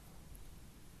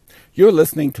You're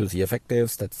listening to the Effective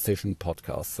Statistician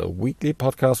Podcast, a weekly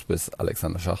podcast with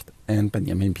Alexander Schacht and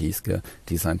Benjamin Pieske,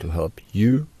 designed to help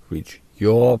you reach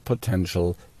your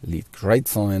potential, lead great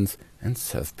science, and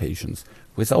serve patients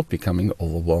without becoming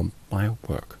overwhelmed by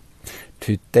work.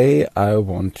 Today I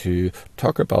want to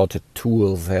talk about a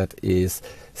tool that is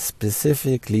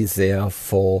specifically there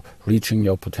for reaching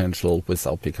your potential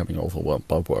without becoming overwhelmed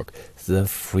by work, the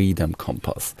Freedom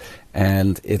Compass.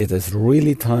 And it is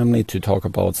really timely to talk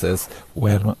about this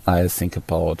when I think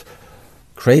about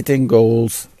creating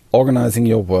goals, organizing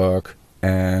your work,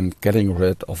 and getting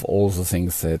rid of all the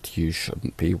things that you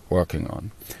shouldn't be working on.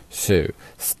 So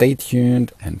stay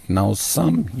tuned, and now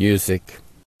some music.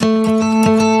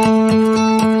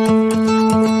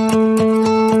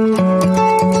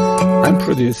 I'm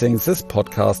producing this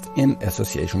podcast in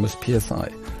association with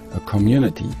PSI, a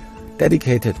community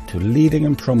dedicated to leading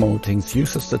and promoting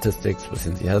user statistics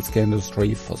within the healthcare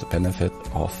industry for the benefit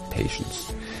of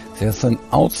patients. There's an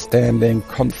outstanding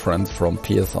conference from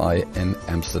PSI in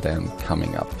Amsterdam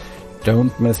coming up.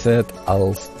 Don't miss it.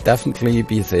 I'll definitely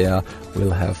be there. We'll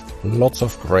have lots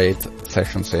of great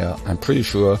sessions there, I'm pretty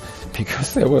sure,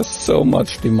 because there was so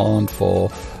much demand for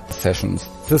sessions.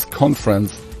 This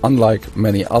conference, unlike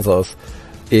many others,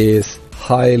 is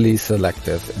highly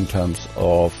selective in terms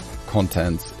of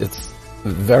content. It's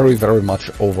very, very much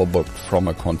overbooked from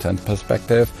a content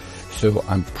perspective. So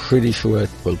I'm pretty sure it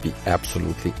will be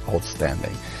absolutely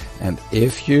outstanding. And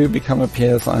if you become a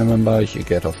PSI member, you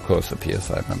get, of course, a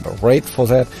PSI member rate for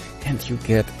that. And you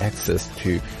get access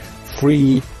to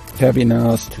free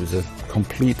webinars, to the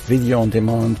complete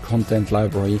video-on-demand content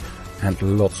library, and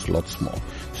lots more.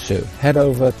 So head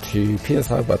over to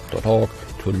psiweb.org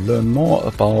to learn more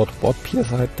about what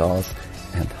PSI does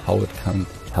and how it can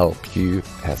help you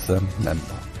as a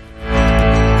member.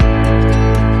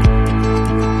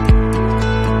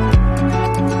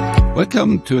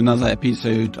 Welcome to another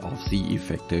episode of The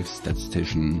Effective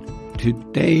Statistician.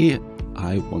 Today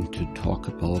I want to talk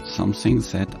about something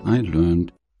that I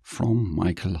learned from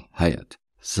Michael Hyatt,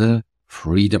 the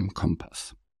Freedom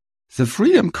Compass. The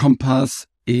Freedom Compass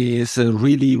is a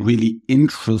really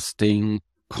interesting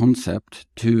concept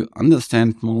to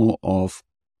understand more of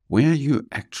where you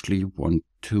actually want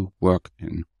to work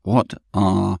in. What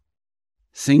are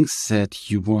things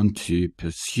that you want to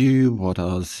pursue? What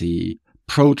are the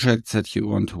projects that you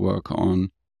want to work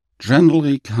on?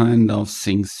 Generally kind of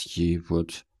things you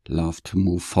would love to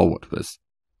move forward with.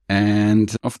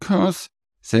 And of course,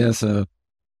 there's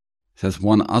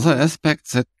one other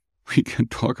aspect that we can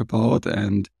talk about,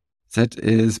 and that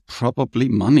is probably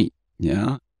money.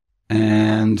 Yeah.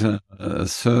 And a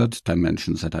third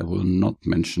dimension that I will not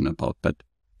mention about, but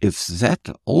if that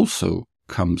also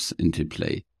comes into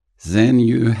play, then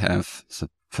you have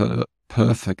the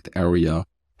perfect area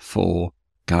for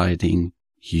guiding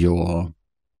your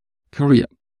career.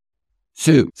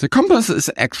 So the compass is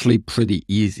actually pretty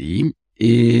easy.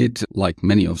 It, like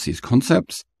many of these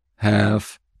concepts,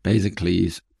 have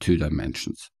basically two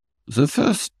dimensions. The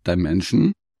first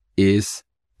dimension is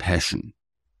passion.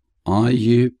 Are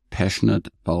you passionate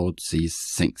about these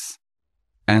things?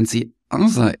 And the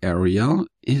other area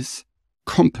is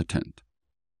competent.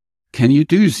 Can you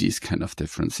do these kind of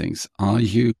different things? Are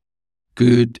you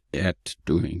good at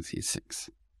doing these things?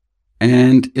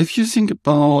 And if you think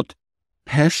about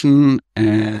passion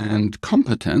and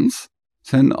competence,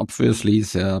 then obviously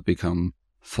there become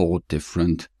 4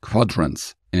 different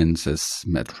quadrants in this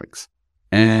matrix.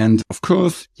 And of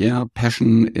course,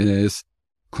 passion is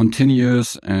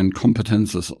continuous and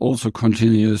competence is also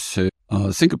continuous. So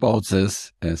think about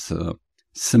this as a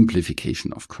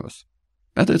simplification, of course.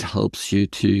 But it helps you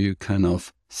to kind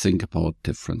of think about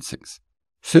different things.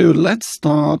 So let's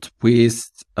start with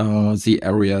the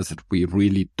area that we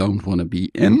really don't want to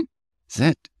be in.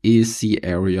 That is the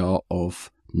area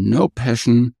of no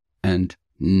passion and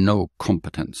no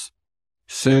competence.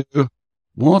 So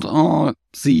what are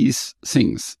these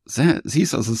things?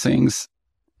 These are the things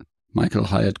Michael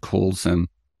Hyatt calls them.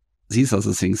 These are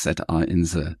the things that are in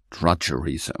the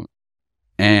drudgery zone.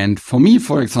 And for me,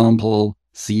 for example,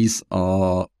 these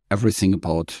are everything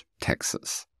about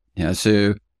taxes. Yeah,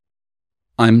 so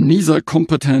I'm neither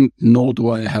competent nor do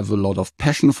I have a lot of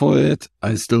passion for it.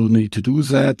 I still need to do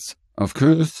that, of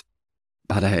course,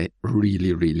 but I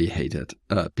really hate it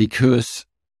because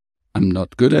I'm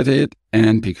not good at it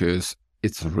and because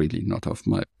it's really not of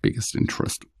my biggest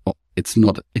interest. It's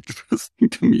not interesting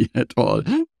to me at all.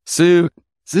 So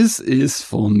this is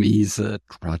for me the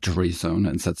drudgery zone,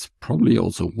 and that's probably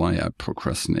also why I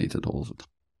procrastinated all the time.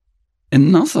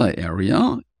 Another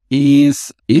area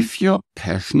is if you're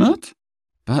passionate,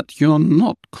 but you're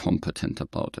not competent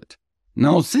about it.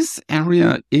 Now, this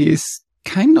area is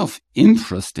kind of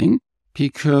interesting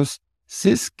because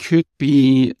this could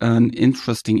be an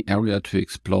interesting area to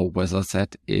explore whether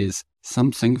that is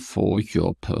something for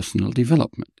your personal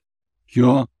development.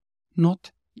 You're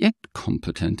not yet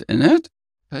competent in it,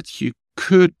 but you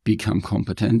could become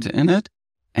competent in it.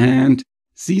 And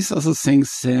these are the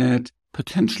things that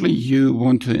potentially you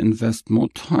want to invest more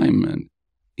time in,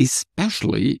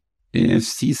 especially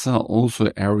if these are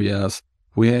also areas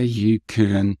where you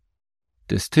can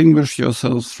distinguish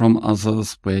yourselves from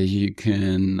others, where you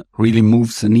can really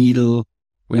move the needle,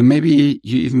 where maybe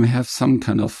you even have some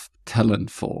kind of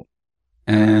talent for.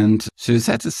 And so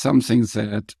that is something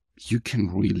that you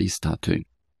can really start doing.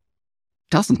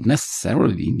 Doesn't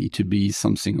necessarily need to be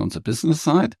something on the business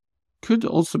side. Could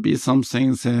also be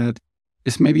something that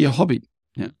is maybe a hobby.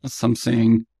 Yeah,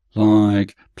 something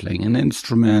like playing an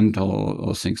instrument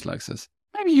or things like this.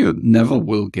 Maybe you never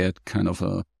will get kind of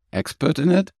an expert in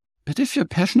it, but if you're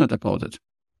passionate about it,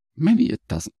 maybe it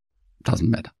doesn't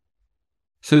matter.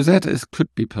 So that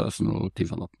could be personal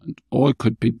development, or it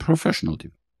could be professional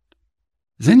development.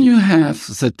 Then you have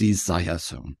the desire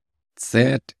zone.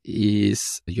 That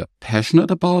is, you're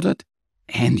passionate about it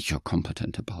and you're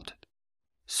competent about it.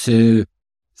 So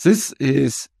this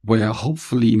is where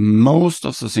hopefully most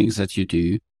of the things that you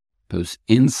do, both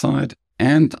inside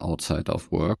and outside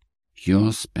of work,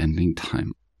 you're spending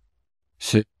time.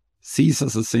 So these are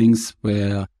the things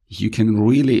where you can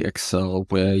really excel,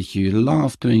 where you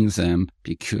love doing them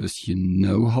because you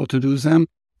know how to do them.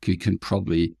 You can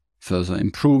probably further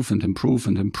improve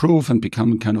and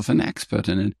become kind of an expert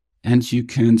in it. And you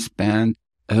can spend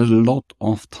a lot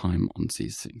of time on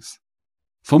these things.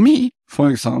 For me, for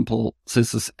example,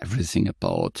 this is everything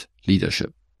about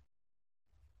leadership.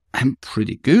 I'm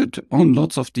pretty good on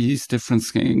lots of these different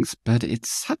things, but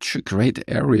it's such a great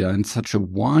area and such a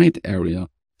wide area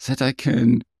that I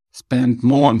can spend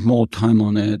more and more time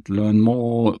on it, learn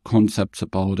more concepts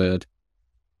about it,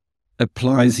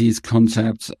 apply these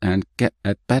concepts and get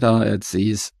better at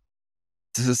these.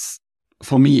 This,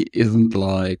 for me, isn't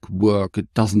like work.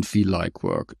 It doesn't feel like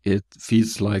work. It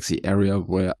feels like the area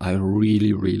where I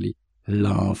really, really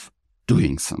love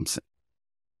doing something.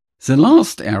 The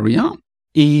last area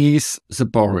is the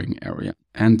boring area.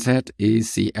 And that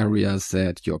is the area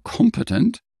that you're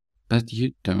competent, but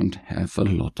you don't have a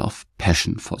lot of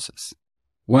passion for this.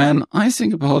 When I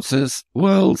think about this,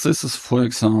 well, this is, for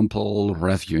example,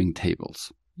 reviewing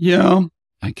tables. Yeah,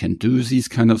 I can do these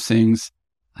kind of things.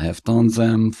 I have done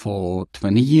them for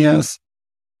 20 years.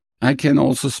 I can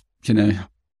also,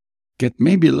 get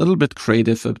maybe a little bit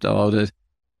creative about it,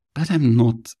 but I'm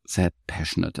not that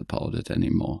passionate about it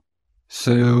anymore.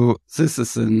 So this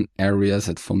is an area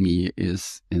that for me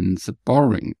is in the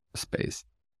boring space.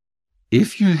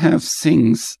 If you have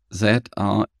things that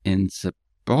are in the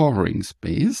boring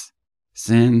space,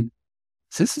 then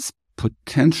this is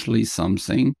potentially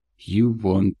something you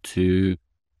want to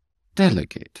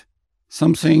delegate.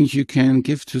 Something you can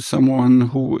give to someone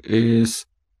who is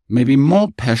maybe more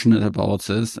passionate about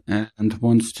this and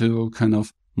wants to kind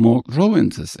of more grow in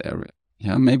this area.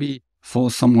 Yeah, maybe for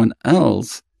someone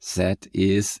else that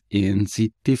is in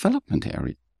the development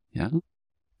area. Yeah,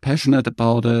 passionate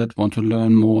about it, want to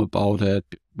learn more about it,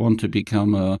 want to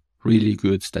become a really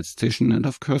good statistician. And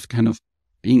of course, kind of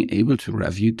being able to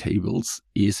review tables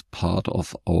is part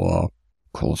of our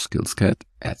core skills set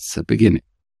at the beginning.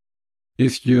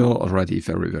 If you're already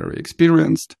very, very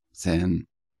experienced, then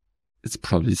it's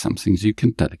probably something you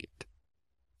can delegate.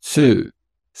 So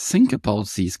think about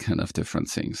these kind of different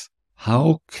things.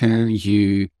 How can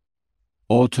you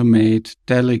automate,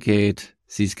 delegate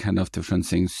these kind of different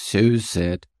things so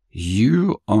that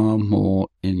you are more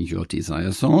in your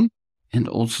desire zone and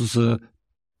also the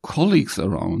colleagues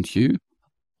around you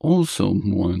also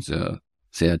more in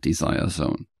their desire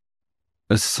zone?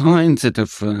 Assign the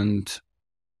different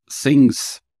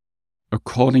things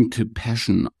according to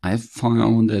passion. I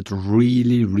found it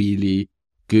really, really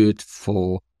good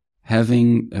for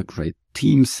having a great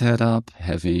team set up,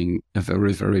 having a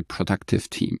very, very productive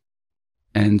team.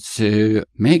 And so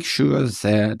make sure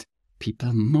that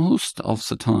people most of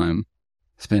the time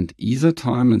spend either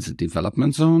time in the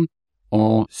development zone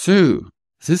or so.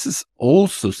 This is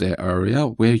also the area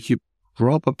where you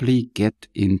probably get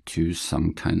into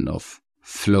some kind of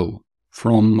flow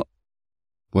from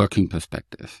working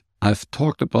perspective. I've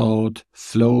talked about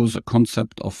flow, the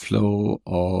concept of flow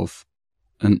of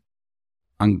an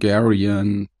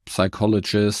Hungarian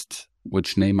psychologist,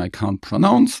 which name I can't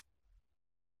pronounce,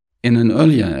 in an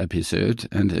earlier episode.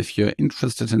 And if you're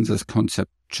interested in this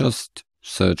concept, just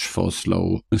search for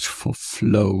flow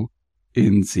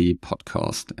in the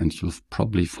podcast, and you'll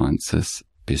probably find this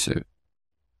episode.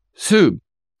 So,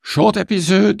 short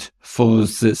episode for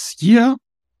this year.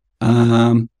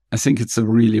 I think it's a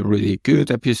really, really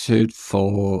good episode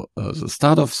for the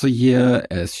start of the year,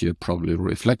 as you're probably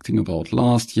reflecting about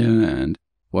last year and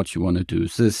what you want to do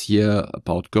this year,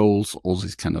 about goals, all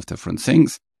these kind of different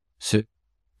things. So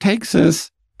take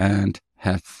this and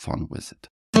have fun with it.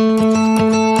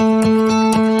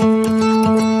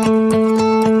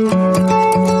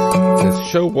 This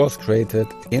show was created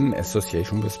in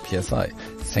association with PSI.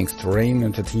 Thanks to Rain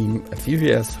and the team at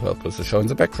VVS who helped with the show in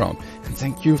the background. And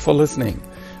thank you for listening.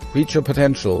 Reach your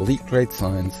potential, lead great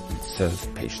science, and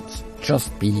serve patients.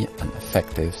 Just be an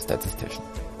effective statistician.